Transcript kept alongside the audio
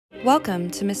Welcome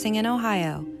to Missing in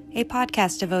Ohio, a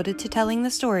podcast devoted to telling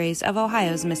the stories of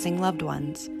Ohio's missing loved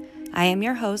ones. I am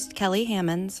your host, Kelly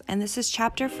Hammonds, and this is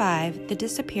Chapter 5, The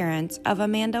Disappearance of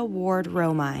Amanda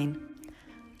Ward-Romine.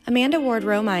 Amanda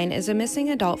Ward-Romine is a missing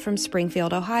adult from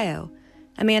Springfield, Ohio.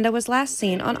 Amanda was last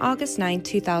seen on August 9,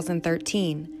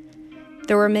 2013.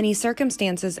 There were many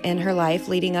circumstances in her life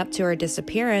leading up to her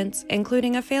disappearance,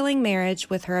 including a failing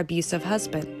marriage with her abusive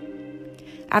husband.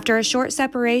 After a short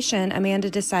separation, Amanda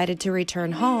decided to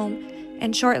return home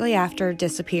and shortly after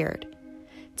disappeared.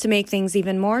 To make things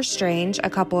even more strange, a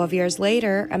couple of years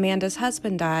later, Amanda's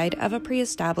husband died of a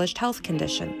pre-established health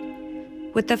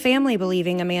condition. With the family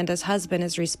believing Amanda's husband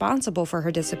is responsible for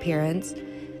her disappearance,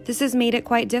 this has made it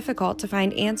quite difficult to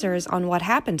find answers on what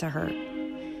happened to her.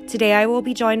 Today I will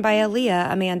be joined by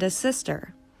Aaliyah, Amanda's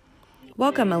sister.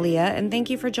 Welcome, Aaliyah, and thank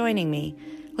you for joining me.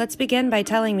 Let's begin by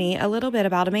telling me a little bit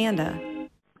about Amanda.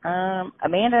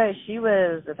 Amanda, she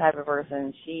was the type of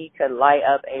person, she could light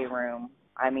up a room.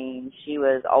 I mean, she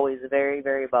was always very,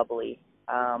 very bubbly,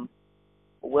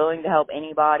 willing to help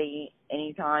anybody,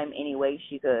 anytime, any way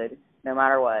she could, no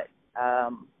matter what.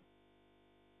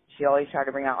 She always tried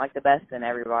to bring out, like, the best in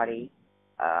everybody.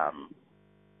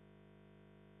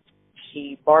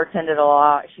 She bartended a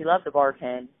lot. She loved to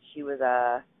bartend. She was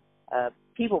a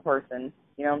people person,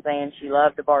 you know what I'm saying? She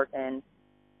loved to bartend.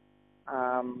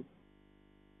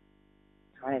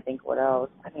 Trying to think what else.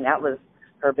 I mean, that was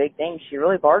her big thing. She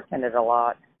really bartended a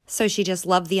lot. So she just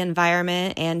loved the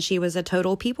environment and she was a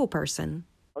total people person.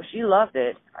 Well, she loved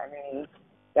it. I mean,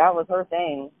 that was her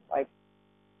thing. Like,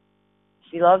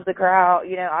 she loved the crowd.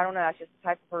 You know, I don't know. That's just the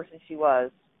type of person she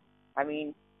was. I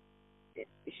mean,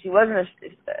 she wasn't a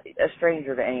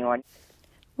stranger to anyone.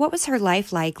 What was her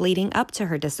life like leading up to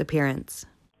her disappearance?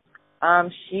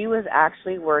 She was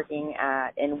actually working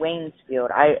in Waynesfield.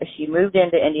 She moved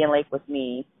into Indian Lake with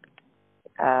me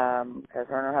because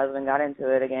her and her husband got into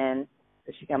it again.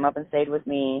 So she came up and stayed with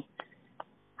me.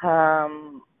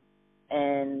 And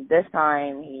this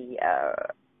time, the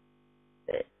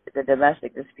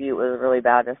domestic dispute was really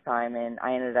bad this time, and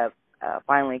I ended up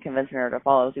finally convincing her to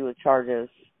follow through with charges.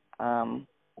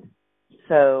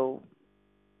 So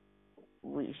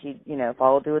she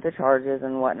followed through with the charges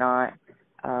and whatnot.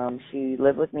 She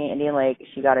lived with me in Indian Lake.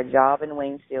 She got a job in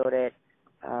Waynesfield at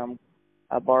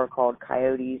a bar called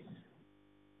Coyotes.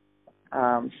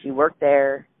 She worked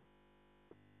there,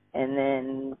 and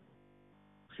then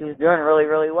she was doing really,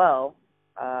 really well.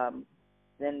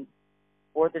 Then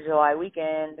 4th of July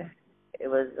weekend, it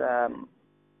was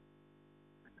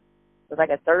like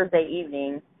a Thursday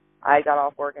evening. I got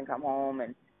off work and come home,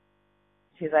 and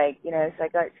she's like, I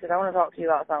want to talk to you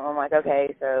about something. I'm like,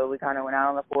 okay. So we kind of went out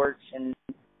on the porch and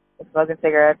smoking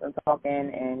cigarettes and talking,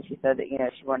 and she said that,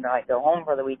 she wanted to, like, go home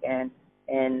for the weekend.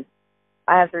 And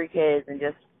I have 3 kids, and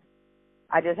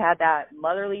I just had that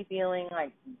motherly feeling,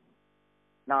 like,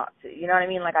 not to, you know what I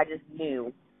mean? Like, I just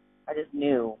knew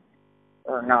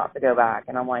or not to go back.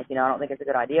 And I'm like, I don't think it's a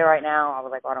good idea right now. I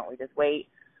was like, why don't we just wait?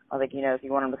 I was like, if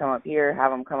you want them to come up here, have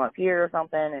them come up here or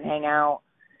something and hang out.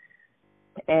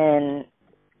 And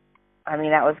I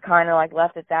mean, that was kind of like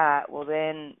left at that. Well,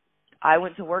 then I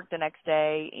went to work the next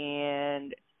day,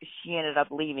 and she ended up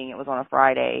leaving. It was on a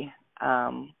Friday,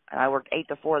 and I worked 8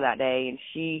 to 4 that day, and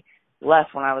she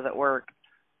left when I was at work.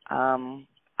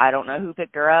 I don't know who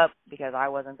picked her up because I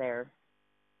wasn't there.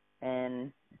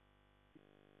 And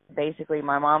basically,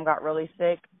 my mom got really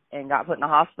sick and got put in the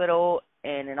hospital,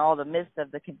 and in all the midst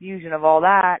of the confusion of all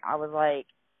that, I was like,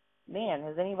 man,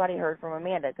 has anybody heard from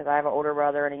Amanda? Because I have an older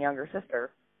brother and a younger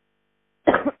sister.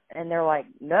 And they're like,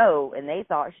 no. And they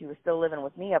thought she was still living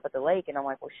with me up at the lake. And I'm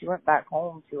like, well, she went back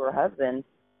home to her husband,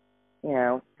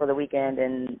 for the weekend.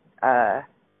 And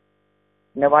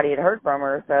nobody had heard from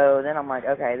her. So then I'm like,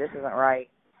 okay, this isn't right.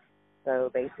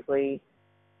 So basically,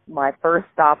 my first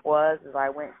stop was I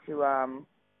went to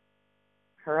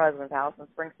her husband's house in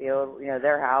Springfield,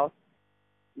 their house.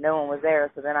 No one was there.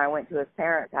 So then I went to his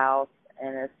parents' house.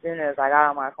 And as soon as I got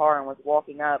out of my car and was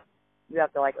walking up, you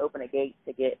have to, like, open a gate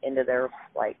to get into their,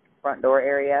 like, front door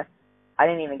area. I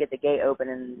didn't even get the gate open,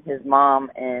 and his mom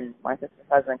and my sister's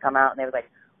husband come out, and they was like,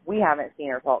 we haven't seen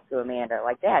her talk to Amanda.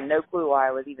 Like, they had no clue why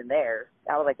I was even there.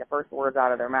 That was, like, the first words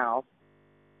out of their mouth.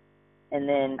 And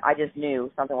then I just knew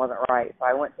something wasn't right. So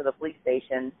I went to the police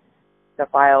station to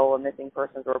file a missing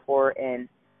persons report, and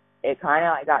it kind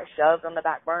of, like, got shoved on the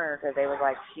back burner because they was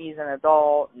like, she's an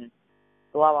adult, and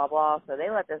blah, blah, blah. So they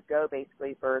let this go,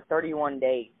 basically, for 31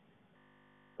 days.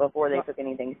 Before they took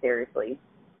anything seriously.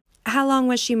 How long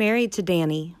was she married to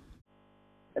Danny?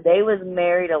 They was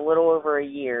married a little over a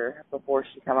year before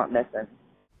she come up missing.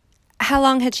 How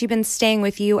long had she been staying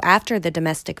with you after the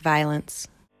domestic violence?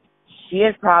 She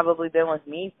had probably been with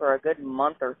me for a good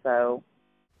month or so.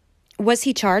 Was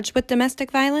he charged with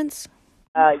domestic violence?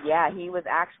 Yeah, he was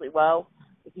actually, well,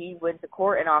 he went to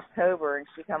court in October and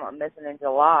she come up missing in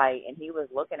July, and he was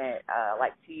looking at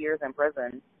like 2 years in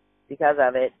prison because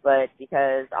of it. But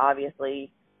because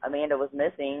obviously Amanda was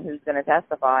missing, who's going to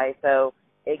testify? So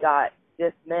it got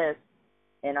dismissed,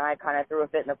 and I kind of threw a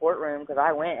fit in the courtroom because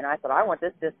I went and I said, I want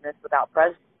this dismissed without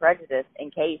prejudice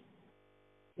in case,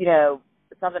 you know,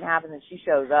 something happens and she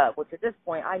shows up, which at this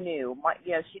point I knew,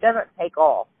 she doesn't take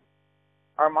off.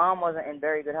 Our mom wasn't in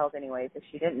very good health anyway, so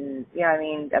she didn't,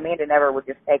 Amanda never would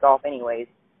just take off anyways.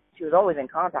 She was always in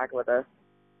contact with us.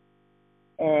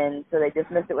 And so they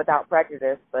dismissed it without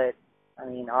prejudice, but,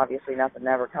 obviously nothing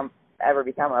ever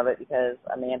become of it because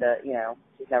Amanda,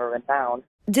 she's never been found.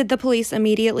 Did the police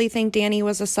immediately think Danny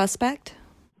was a suspect?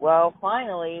 Well,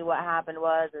 finally what happened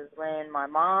is when my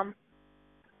mom,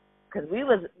 because we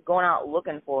was going out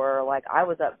looking for her, like I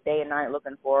was up day and night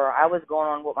looking for her. I was going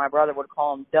on what my brother would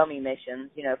call them dummy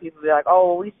missions. People would be like, oh,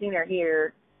 well, we've seen her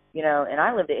here, and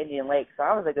I lived at Indian Lake, so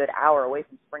I was a good hour away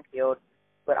from Springfield.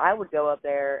 But I would go up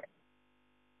there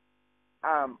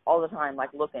all the time,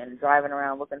 like driving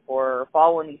around looking for her,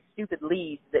 following these stupid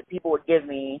leads that people would give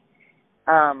me.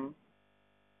 And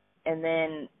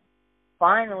then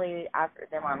finally,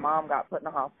 then my mom got put in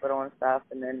the hospital and stuff,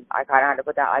 and then I kind of had to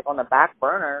put that on the back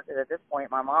burner because at this point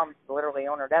my mom's literally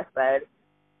on her deathbed.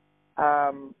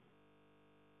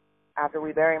 After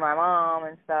we bury my mom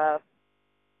and stuff,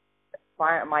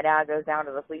 my dad goes down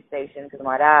to the police station because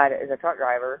my dad is a truck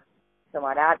driver. So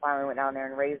my dad finally went down there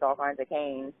and raised all kinds of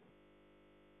canes.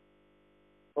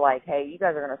 Like, hey, you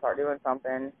guys are going to start doing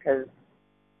something because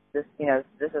this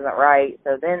isn't right.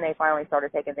 So then they finally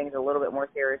started taking things a little bit more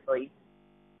seriously.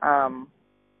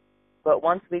 But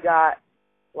once we got,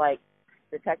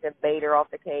 Detective Bader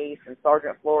off the case and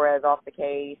Sergeant Flores off the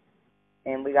case,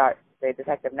 and we got the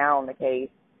detective now on the case,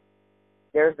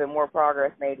 there's been more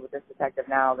progress made with this detective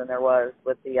now than there was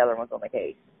with the other ones on the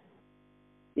case.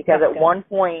 Because at one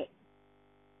point,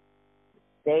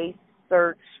 they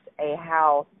searched a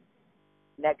house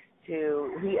next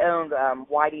to, he owned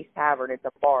Whitey's Tavern. It's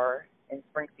a bar in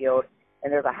Springfield,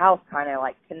 and there's a house kind of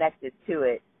connected to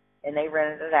it, and they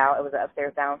rented it out. It was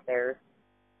upstairs, downstairs.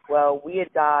 Well, we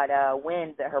had got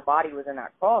wind that her body was in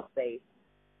that crawl space,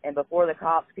 and before the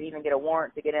cops could even get a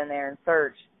warrant to get in there and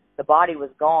search, the body was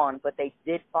gone, but they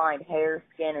did find hair,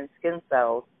 skin, and skin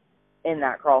cells in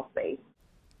that crawl space.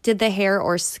 Did the hair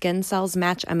or skin cells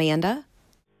match Amanda?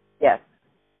 Yes.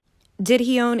 Did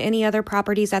he own any other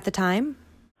properties at the time?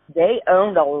 They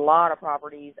owned a lot of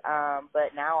properties,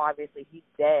 but now obviously he's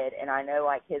dead, and I know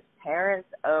his parents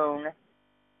own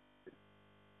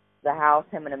the house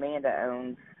him and Amanda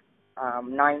owned,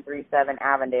 937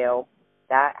 Avondale.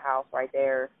 That house right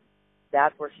there,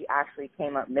 that's where she actually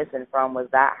came up missing from, was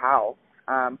that house.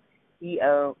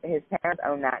 His parents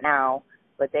own that now,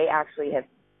 but they actually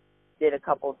did a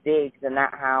couple digs in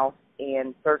that house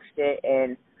and searched it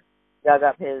and dug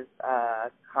up his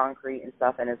concrete and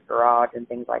stuff in his garage and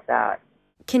things like that.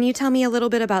 Can you tell me a little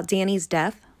bit about Danny's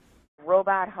death? Real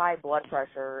bad high blood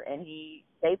pressure, and him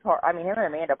and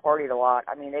Amanda partied a lot.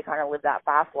 They kind of lived that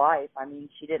fast life.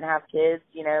 She didn't have kids,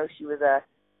 she was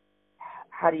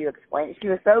how do you explain it? She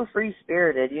was so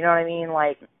free-spirited, you know what I mean?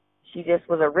 She just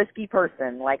was a risky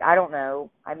person. I don't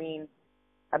know.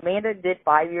 Amanda did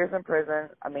 5 years in prison.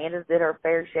 Amanda did her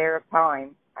fair share of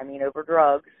time, over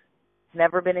drugs.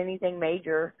 Never been anything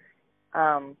major.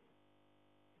 But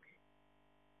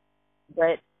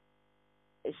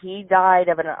he died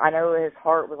of I know his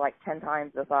heart was 10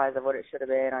 times the size of what it should have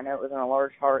been. I know it was an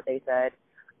enlarged heart, they said.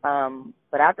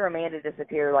 But after Amanda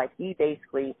disappeared, he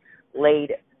basically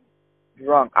laid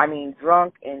drunk.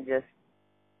 Drunk and just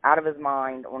out of his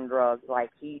mind on drugs.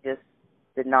 He just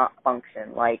did not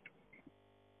function.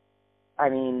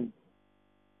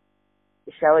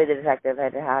 Shelley, the detective,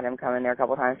 had him come in there a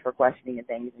couple times for questioning and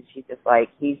things, and she's just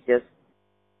he's just,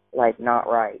 not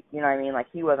right. You know what I mean?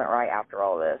 He wasn't right after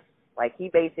all this. He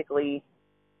basically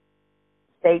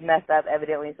stayed messed up,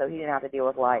 evidently, so he didn't have to deal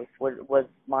with life, was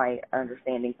my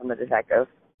understanding from the detective.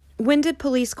 When did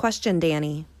police question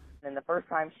Danny? And the first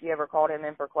time she ever called him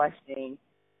in for questioning,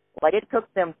 it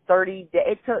took them 30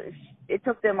 days. It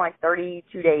took them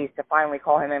 32 days to finally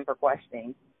call him in for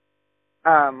questioning.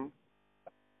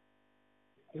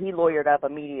 He lawyered up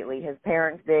immediately. His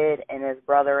parents did, and his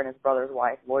brother and his brother's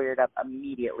wife lawyered up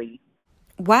immediately.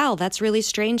 Wow, that's really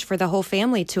strange for the whole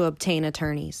family to obtain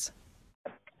attorneys.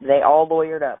 They all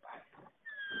lawyered up.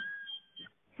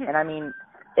 And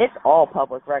it's all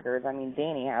public records.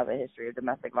 Danny has a history of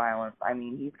domestic violence.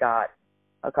 He's got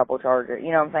a couple charges.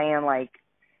 You know what I'm saying?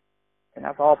 And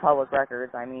that's all public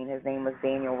records. I mean, his name was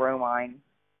Daniel Romine.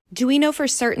 Do we know for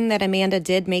certain that Amanda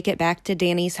did make it back to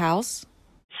Danny's house?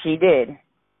 She did.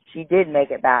 She did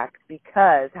make it back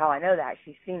because, how I know that,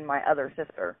 she's seen my other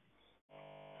sister.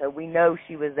 So we know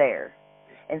she was there.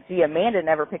 And see, Amanda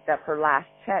never picked up her last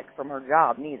check from her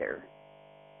job, neither.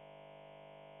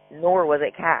 Nor was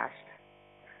it cashed.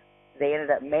 They ended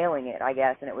up mailing it, I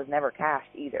guess, and it was never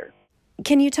cashed either.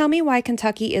 Can you tell me why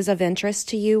Kentucky is of interest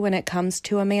to you when it comes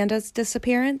to Amanda's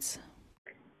disappearance?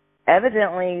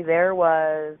 Evidently, there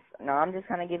was, now I'm just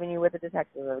kind of giving you what the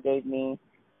detective gave me.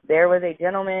 There was a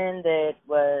gentleman that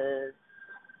was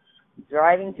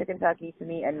driving to Kentucky to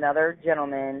meet another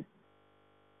gentleman,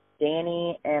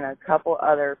 Danny and a couple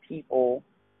other people.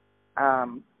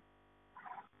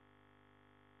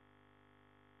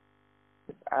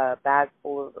 A bag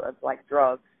full of like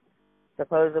drugs.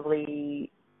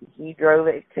 Supposedly, he drove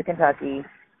it to Kentucky,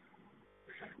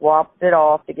 swapped it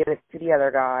off to give it to the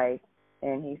other guy,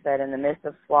 and he said in the midst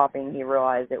of swapping, he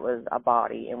realized it was a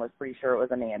body and was pretty sure it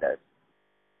was Amanda's.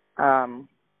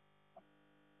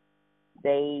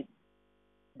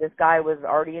 This guy was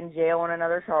already in jail on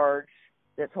another charge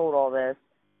that told all this,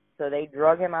 so they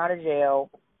drug him out of jail.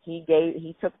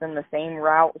 He took them the same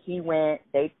route he went.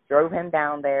 They drove him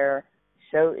down there.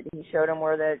 He showed them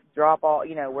where the drop off,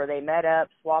 where they met up,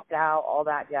 swapped out, all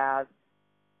that jazz.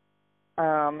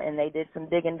 And they did some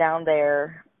digging down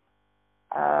there.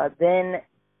 Then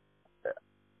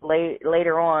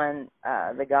later on,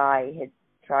 the guy had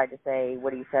tried to say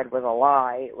what he said was a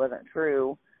lie. It wasn't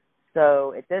true.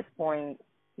 So at this point,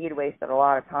 he had wasted a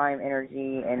lot of time,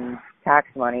 energy, and tax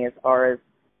money as far as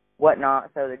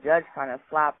whatnot. So the judge kind of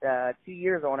slapped 2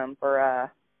 years on him for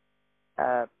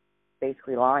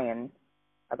basically lying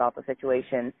about the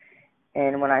situation.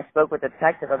 And when I spoke with the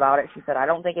detective about it, she said, I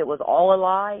don't think it was all a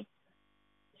lie.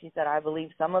 She said, I believe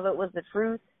some of it was the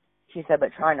truth. She said,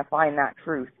 but trying to find that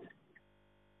truth.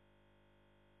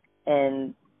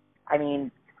 And, I mean,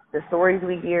 the stories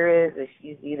we hear is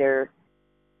she's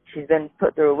been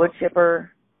put through a wood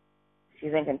chipper,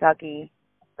 she's in Kentucky,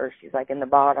 or she's like in the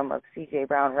bottom of C.J.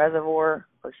 Brown Reservoir,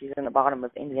 or she's in the bottom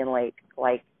of Indian Lake.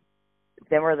 Like,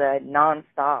 them are the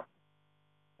nonstop,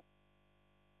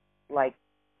 like,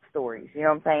 stories, you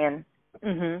know what I'm saying?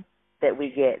 Mm-hmm. That we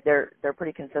get. They're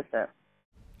pretty consistent.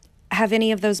 Have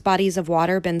any of those bodies of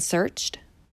water been searched?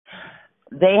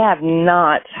 They have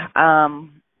not.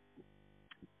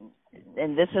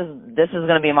 And this is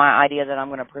going to be my idea that I'm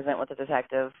going to present with the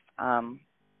detective. I'm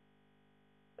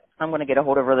going to get a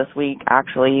hold of her this week,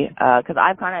 actually, because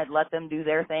I've kind of let them do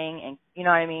their thing, and you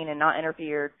know what I mean, and not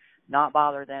interfered, not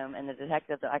bother them. And the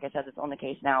detective, like I said, that's on the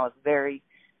case now is very.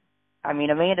 I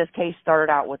mean, Amanda's case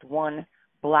started out with one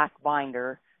black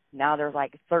binder. Now there's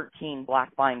like 13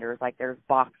 black binders. Like there's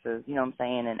boxes, you know what I'm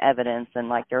saying, and evidence, and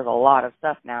like there's a lot of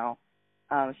stuff now.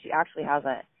 She actually has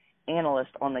an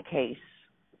analyst on the case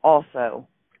also.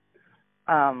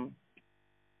 And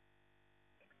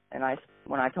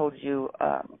when I told you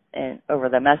and over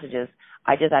the messages,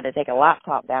 I just had to take a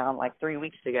laptop down like 3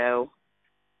 weeks ago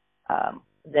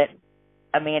that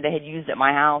Amanda had used at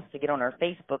my house to get on her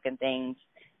Facebook and things.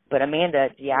 But Amanda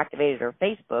deactivated her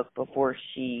Facebook before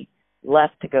she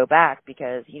left to go back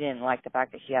because he didn't like the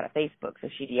fact that she had a Facebook, so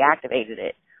she deactivated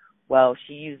it. Well,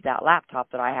 she used that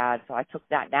laptop that I had, so I took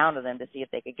that down to them to see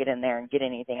if they could get in there and get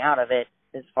anything out of it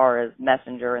as far as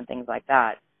Messenger and things like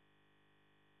that.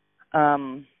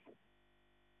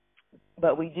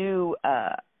 But we do,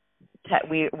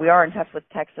 we are in touch with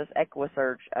Texas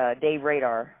EquiSearch, Dave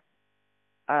Radar.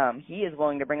 He is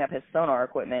willing to bring up his sonar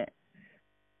equipment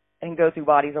and go through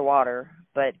bodies of water,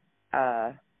 but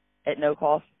at no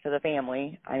cost to the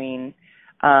family. I mean,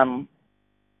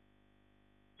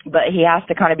 but he has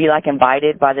to kind of be like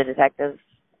invited by the detectives.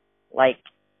 Like,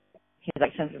 he's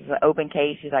like, since it's an open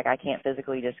case, he's like, I can't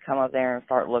physically just come up there and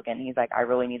start looking. He's like, I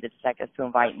really need the detectives to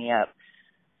invite me up.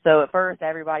 So at first,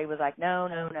 everybody was like, no.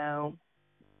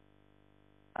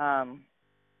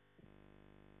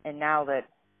 And now that,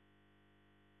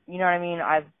 you know what I mean,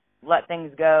 I've let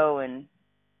things go and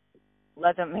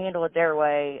let them handle it their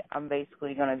way, I'm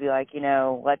basically going to be like,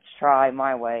 let's try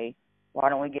my way. Why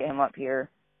don't we get him up here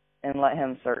and let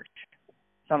him search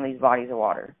some of these bodies of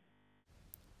water?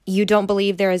 You don't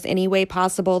believe there is any way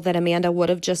possible that Amanda would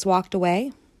have just walked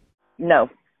away? No,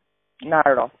 not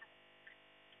at all.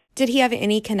 Did he have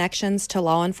any connections to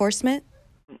law enforcement?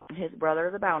 His brother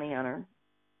is a bounty hunter.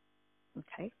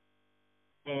 Okay.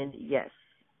 And yes,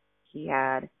 he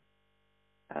had,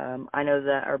 I know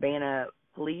the Urbana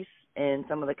police and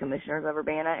some of the commissioners of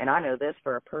Urbana, and I know this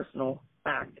for a personal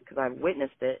fact because I've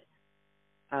witnessed it.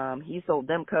 He sold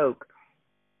them coke.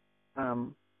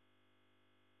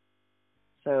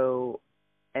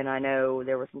 I know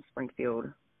there were some Springfield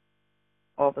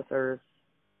officers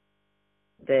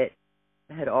that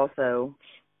had also,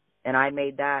 and I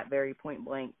made that very point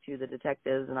blank to the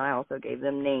detectives, and I also gave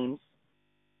them names,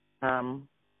 and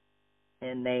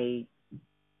they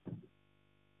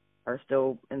are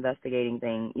still investigating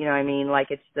things. You know what I mean? Like,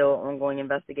 it's still ongoing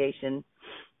investigation.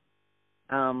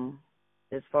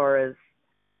 As far as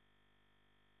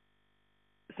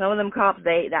some of them cops,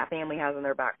 that family has in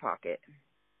their back pocket.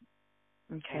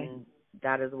 Okay. And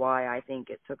that is why I think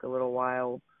it took a little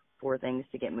while for things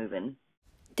to get moving.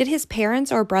 Did his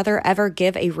parents or brother ever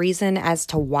give a reason as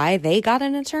to why they got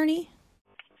an attorney?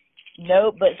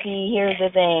 Nope, but see, here's the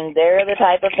thing. They're the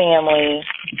type of family,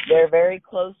 they're very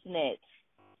close-knit.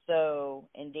 So,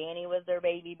 and Danny was their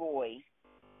baby boy.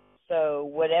 So,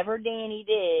 whatever Danny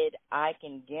did, I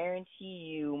can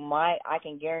guarantee you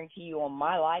on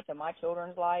my life and my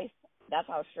children's life, that's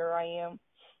how sure I am.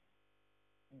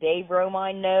 Dave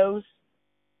Romine knows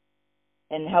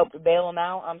and helped bail him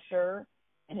out, I'm sure.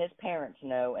 And his parents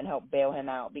know and helped bail him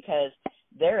out, because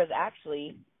there is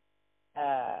actually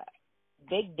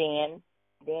Big Dan,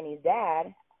 Danny's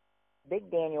dad, Big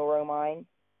Daniel Romine,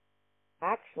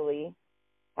 actually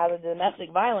has a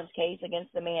domestic violence case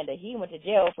against Amanda. He went to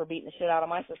jail for beating the shit out of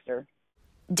my sister.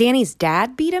 Danny's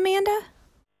dad beat Amanda?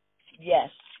 Yes.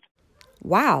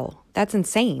 Wow, that's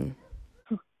insane.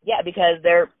 Yeah, because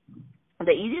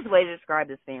the easiest way to describe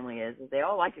this family is they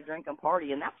all like to drink and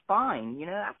party, and that's fine. You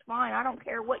know, that's fine. I don't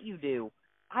care what you do.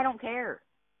 I don't care.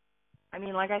 I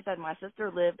mean, like I said, my sister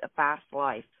lived a fast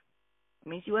life. I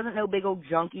mean, she wasn't no big old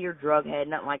junkie or drug head,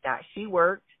 nothing like that. She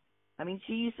worked. I mean,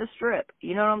 she used to strip.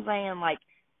 You know what I'm saying? Like,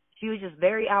 she was just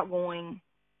very outgoing,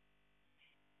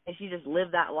 and she just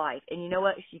lived that life. And you know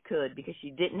what? She could, because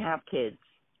she didn't have kids.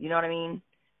 You know what I mean?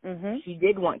 Mm-hmm. She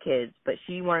did want kids, but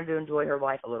she wanted to enjoy her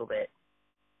life a little bit.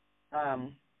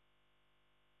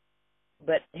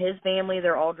 But his family,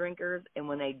 they're all drinkers, and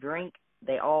when they drink,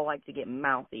 they all like to get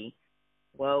mouthy.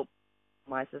 Well,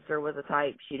 my sister was a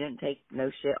type, she didn't take no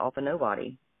shit off of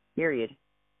nobody, period.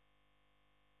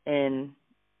 And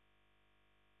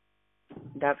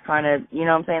that's kind of, you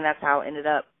know what I'm saying, that's how it ended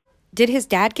up. Did his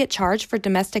dad get charged for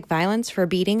domestic violence for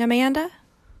beating Amanda?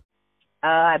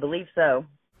 I believe so.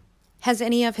 Has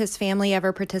any of his family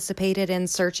ever participated in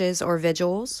searches or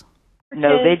vigils?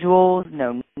 No vigils,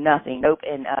 no nothing. Nope.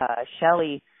 And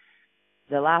Shelly,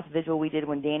 the last vigil we did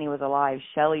when Danny was alive,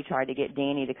 Shelly tried to get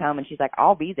Danny to come, and she's like,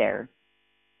 I'll be there.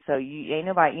 So you ain't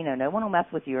nobody, you know, no one will mess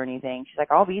with you or anything. She's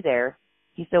like, I'll be there.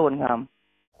 He still wouldn't come.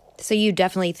 So you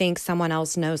definitely think someone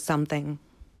else knows something?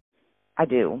 I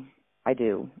do.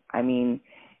 I mean,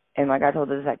 and like I told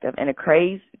the detective, in a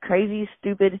crazy,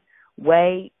 stupid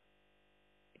way,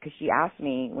 because she asked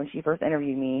me when she first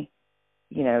interviewed me,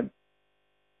 you know,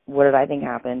 what did I think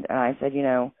happened? And I said, you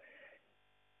know,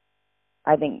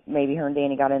 I think maybe her and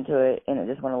Danny got into it, and it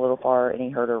just went a little far, and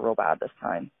he hurt her real bad this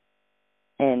time.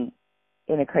 And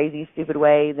in a crazy, stupid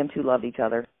way, them two loved each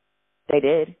other. They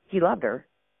did. He loved her.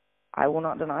 I will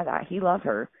not deny that. He loved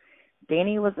her.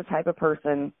 Danny was the type of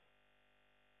person,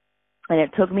 and it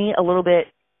took me a little bit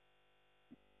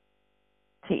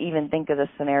to even think of this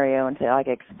scenario and to, like,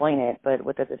 explain it. But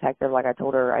with the detective, like I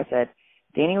told her, I said,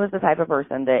 Danny was the type of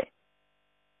person that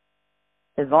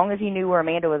as long as he knew where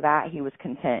Amanda was at, he was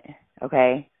content,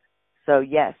 okay? So,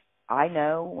 yes, I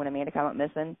know when Amanda came up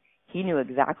missing, he knew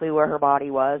exactly where her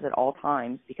body was at all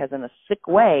times, because in a sick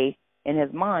way, in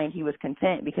his mind, he was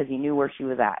content because he knew where she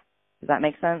was at. Does that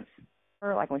make sense?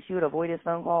 Or like when she would avoid his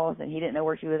phone calls and he didn't know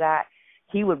where she was at,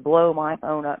 he would blow my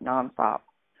phone up nonstop,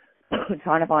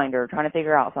 trying to find her, trying to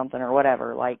figure out something or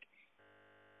whatever. Like,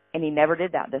 and he never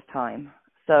did that this time.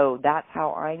 So that's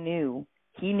how I knew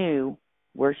he knew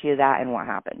where she was at and what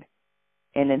happened.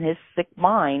 And in his sick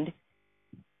mind,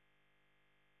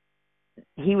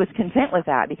 he was content with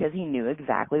that because he knew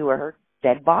exactly where her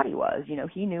dead body was. You know,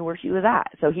 he knew where she was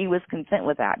at. So he was content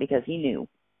with that because he knew.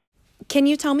 Can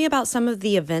you tell me about some of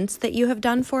the events that you have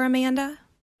done for Amanda?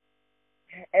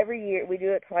 Every year, we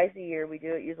do it twice a year. We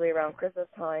do it usually around Christmas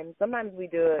time. Sometimes we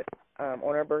do it on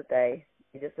her birthday.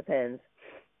 It just depends.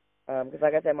 Because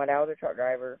like I said, my dad was a truck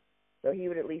driver, so he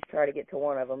would at least try to get to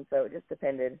one of them. So it just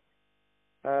depended.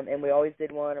 And we always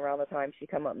did one around the time she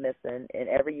come up missing. And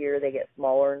every year they get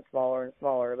smaller and smaller and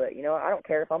smaller. But, you know, I don't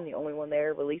care if I'm the only one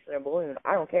there releasing a balloon.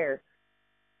 I don't care.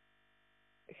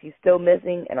 She's still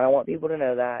missing, and I want people to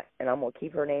know that. And I'm going to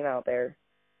keep her name out there.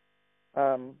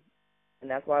 And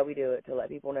that's why we do it, to let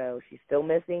people know she's still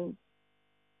missing,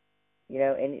 you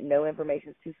know, and no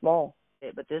information's too small.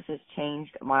 But this has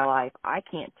changed my life. I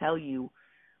can't tell you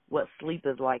what sleep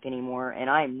is like anymore, and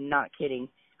I'm not kidding.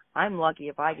 I'm lucky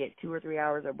if I get 2 or 3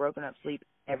 hours of broken up sleep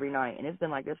every night. And it's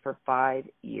been like this for 5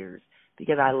 years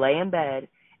because I lay in bed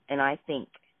and I think.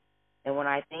 And when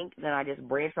I think, then I just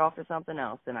branch off to something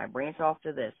else. Then I branch off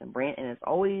to this and it's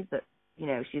always that,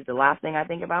 she's the last thing I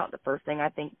think about, the first thing I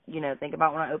think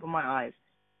about when I open my eyes.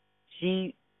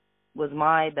 She was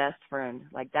my best friend.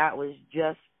 Like, that was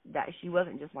just that. She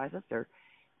wasn't just my sister.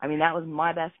 I mean, that was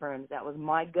my best friend. That was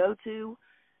my go-to.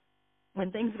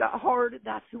 When things got hard,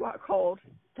 that's who I called.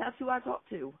 That's who I talked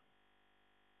to.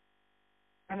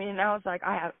 I mean, now it's like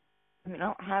I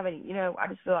don't have any, I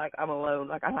just feel like I'm alone.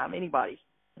 Like, I don't have anybody.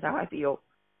 That's how I feel.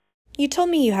 You told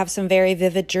me you have some very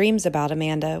vivid dreams about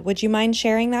Amanda. Would you mind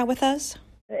sharing that with us?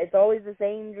 It's always the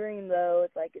same dream, though.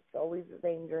 It's always the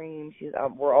same dream.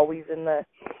 We're always in the,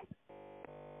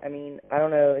 I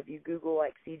don't know, if you Google,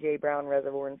 like, C.J. Brown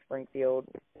Reservoir in Springfield,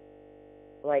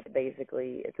 like,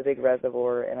 basically, it's a big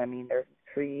reservoir, and, there's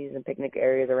trees and picnic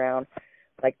areas around.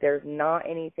 Like, there's not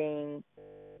anything,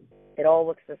 it all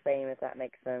looks the same, if that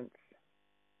makes sense.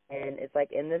 And it's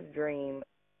like, in this dream,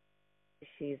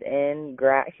 she's standing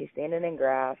in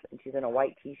grass, and she's in a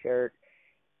white T-shirt,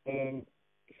 and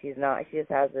she just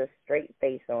has this straight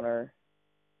face on her,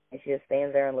 and she just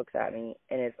stands there and looks at me,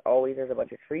 and there's a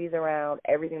bunch of trees around,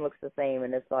 everything looks the same,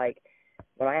 and it's like,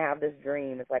 when I have this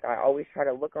dream, it's like I always try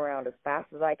to look around as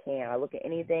fast as I can. I look at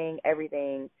anything,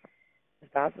 everything, as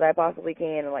fast as I possibly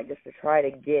can, and, like, just to try to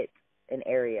get an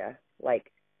area,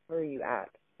 like, where are you at?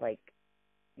 Like,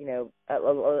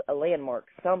 a landmark,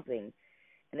 something.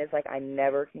 And it's like I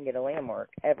never can get a landmark,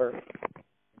 ever.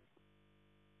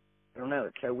 I don't know,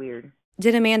 it's so weird.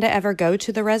 Did Amanda ever go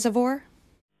to the reservoir?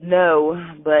 No,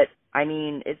 but,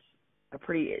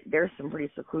 there's some pretty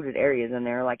secluded areas in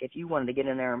there. Like, if you wanted to get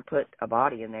in there and put a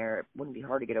body in there, it wouldn't be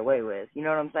hard to get away with. You know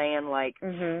what I'm saying? Like,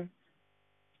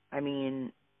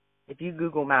 if you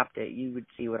Google mapped it, you would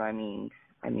see what I mean.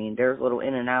 There's little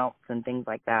in and outs and things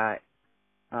like that.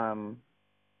 And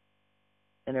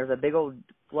there's a big old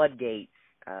floodgate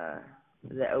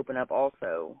that open up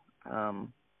also. And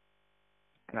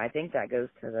I think that goes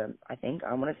to I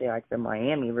want to say like the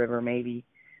Miami River maybe.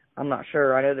 I'm not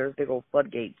sure. I know there's big old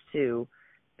floodgates too,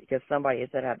 because somebody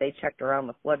had said they checked around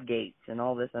the floodgates and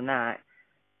all this and that.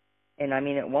 And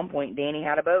at one point Danny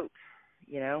had a boat,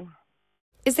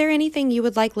 Is there anything you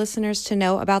would like listeners to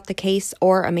know about the case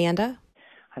or Amanda?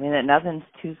 That nothing's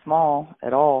too small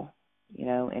at all.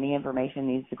 Any information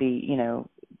needs to be,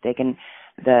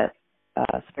 the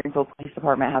Springfield Police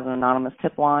Department has an anonymous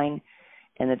tip line,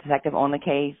 and the detective on the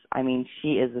case,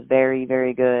 she is very,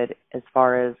 very good as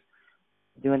far as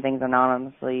doing things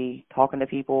anonymously, talking to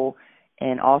people,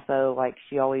 and also, like,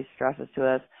 she always stresses to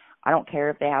us, I don't care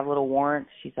if they have little warrants.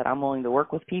 She said, I'm willing to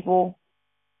work with people.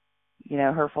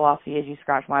 Her philosophy is you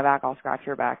scratch my back, I'll scratch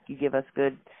your back. You give us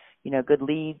good, good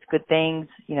leads, good things,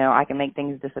 I can make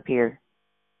things disappear.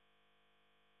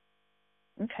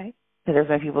 Okay. So there's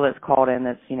been people that's called in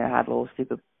that's, had little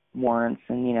stupid warrants,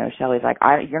 and, Shelly's like,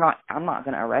 I'm not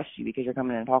going to arrest you because you're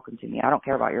coming in and talking to me. I don't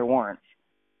care about your warrants.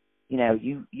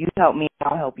 You help me,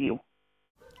 I'll help you.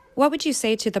 What would you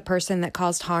say to the person that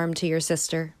caused harm to your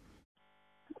sister?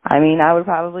 I would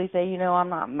probably say, I'm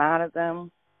not mad at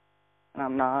them.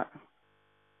 I'm not.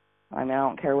 I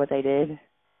don't care what they did.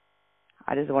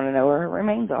 I just want to know where her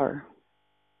remains are.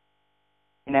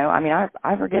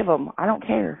 I forgive them. I don't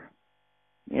care.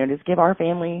 Just give our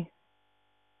family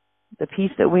the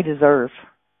peace that we deserve.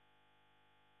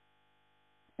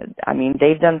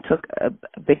 They've took a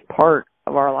big part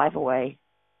of our life away.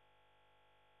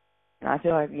 And I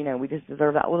feel like, we just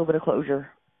deserve that little bit of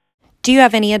closure. Do you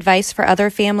have any advice for other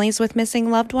families with missing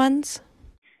loved ones?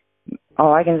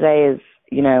 All I can say is,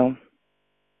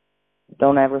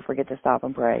 don't ever forget to stop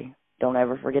and pray. Don't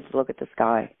ever forget to look at the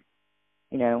sky.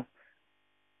 Don't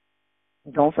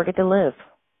forget to live.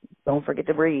 Don't forget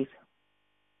to breathe.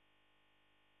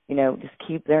 Just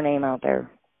keep their name out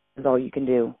there is all you can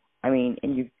do. And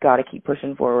you've got to keep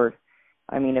pushing forward.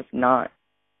 If not,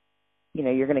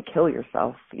 you're going to kill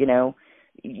yourself. You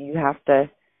have to,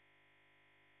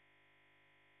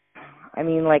 I'm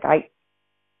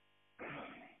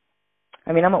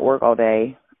at work all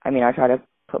day. I try to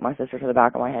put my sister to the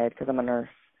back of my head because I'm a nurse.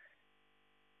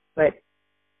 But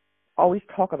always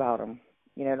talk about them.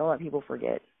 Don't let people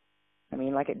forget.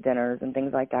 Like at dinners and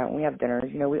things like that. When we have dinners,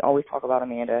 we always talk about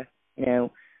Amanda. The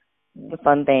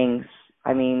fun things.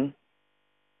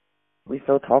 We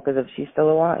still talk as if she's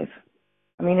still alive.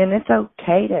 And it's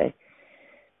okay to,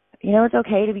 it's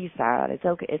okay to be sad. It's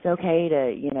okay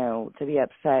to, to be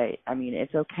upset.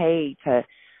 It's okay to,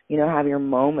 have your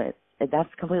moments.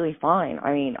 That's completely fine.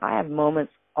 I have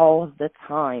moments all of the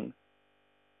time.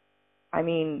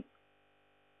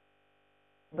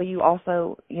 But you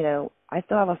also, I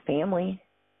still have a family.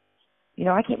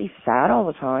 I can't be sad all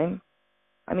the time.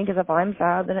 I mean, because if I'm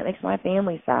sad, then it makes my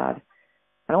family sad.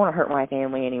 I don't want to hurt my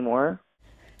family anymore.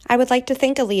 I would like to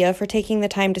thank Aaliyah for taking the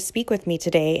time to speak with me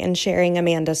today and sharing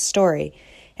Amanda's story.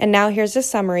 And now here's a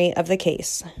summary of the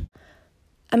case.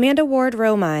 Amanda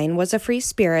Ward-Romine was a free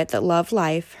spirit that loved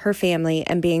life, her family,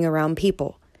 and being around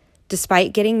people.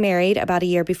 Despite getting married about a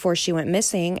year before she went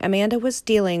missing, Amanda was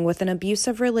dealing with an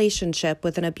abusive relationship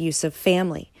with an abusive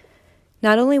family.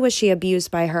 Not only was she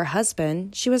abused by her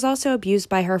husband, she was also abused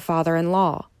by her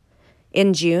father-in-law.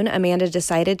 In June, Amanda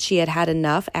decided she had had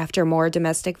enough after more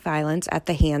domestic violence at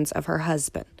the hands of her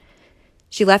husband.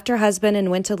 She left her husband and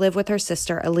went to live with her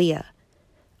sister, Aaliyah.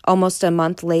 Almost a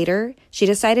month later, she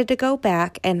decided to go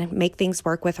back and make things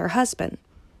work with her husband.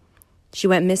 She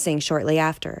went missing shortly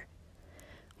after.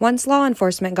 Once law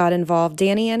enforcement got involved,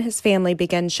 Danny and his family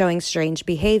began showing strange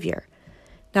behavior.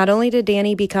 Not only did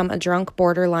Danny become a drunk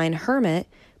borderline hermit,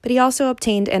 but he also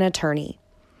obtained an attorney.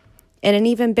 In an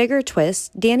even bigger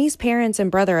twist, Danny's parents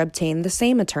and brother obtained the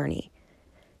same attorney.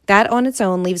 That on its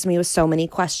own leaves me with so many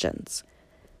questions.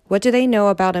 What do they know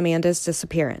about Amanda's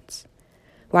disappearance?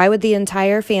 Why would the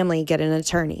entire family get an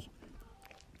attorney?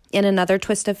 In another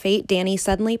twist of fate, Danny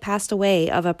suddenly passed away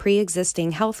of a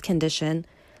pre-existing health condition,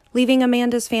 leaving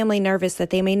Amanda's family nervous that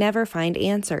they may never find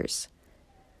answers.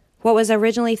 What was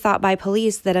originally thought by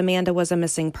police that Amanda was a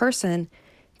missing person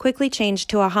quickly changed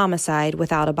to a homicide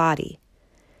without a body.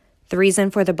 The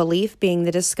reason for the belief being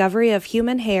the discovery of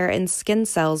human hair and skin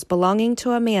cells belonging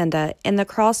to Amanda in the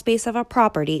crawl space of a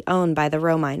property owned by the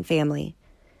Romine family.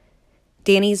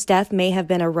 Danny's death may have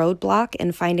been a roadblock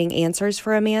in finding answers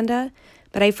for Amanda,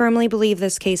 but I firmly believe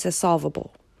this case is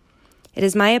solvable. It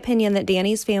is my opinion that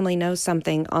Danny's family knows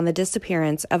something on the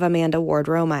disappearance of Amanda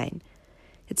Ward-Romine.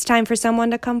 It's time for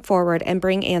someone to come forward and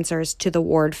bring answers to the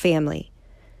Ward family.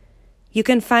 You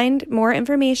can find more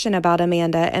information about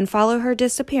Amanda and follow her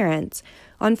disappearance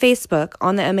on Facebook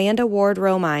on the Amanda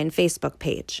Ward-Romine Facebook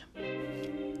page.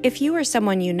 If you or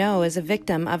someone you know is a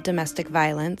victim of domestic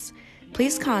violence,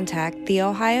 please contact the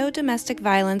Ohio Domestic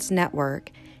Violence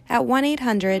Network at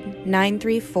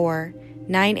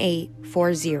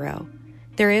 1-800-934-9840.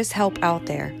 There is help out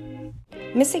there.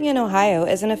 Missing in Ohio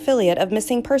is an affiliate of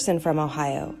Missing Person from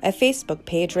Ohio, a Facebook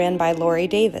page ran by Lori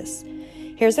Davis.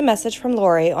 Here's a message from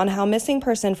Lori on how Missing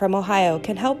Person from Ohio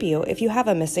can help you if you have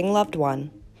a missing loved one.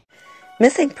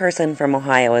 Missing Person from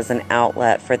Ohio is an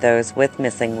outlet for those with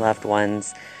missing loved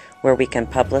ones where we can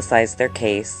publicize their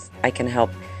case. I can help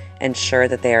ensure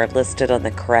that they are listed on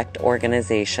the correct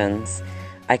organizations.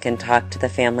 I can talk to the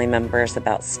family members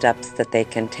about steps that they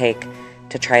can take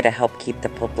to try to help keep the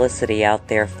publicity out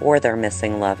there for their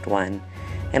missing loved one.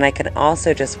 And I can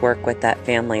also just work with that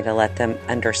family to let them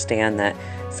understand that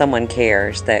someone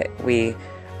cares, that we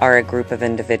are a group of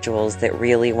individuals that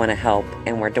really want to help,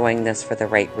 and we're doing this for the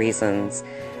right reasons.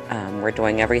 We're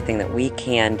doing everything that we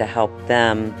can to help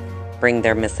them bring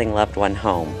their missing loved one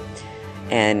home.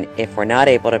 And if we're not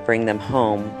able to bring them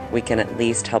home, we can at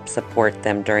least help support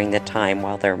them during the time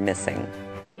while they're missing.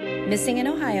 Missing in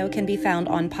Ohio can be found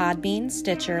on Podbean,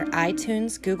 Stitcher,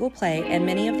 iTunes, Google Play, and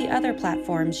many of the other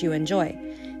platforms you enjoy.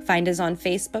 Find us on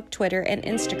Facebook, Twitter, and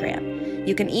Instagram.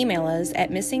 You can email us at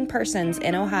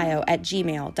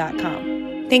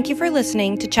missingpersonsinohio@gmail.com. Thank you for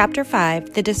listening to Chapter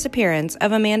 5, The Disappearance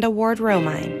of Amanda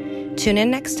Ward-Romine. Tune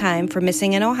in next time for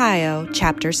Missing in Ohio,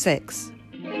 Chapter 6.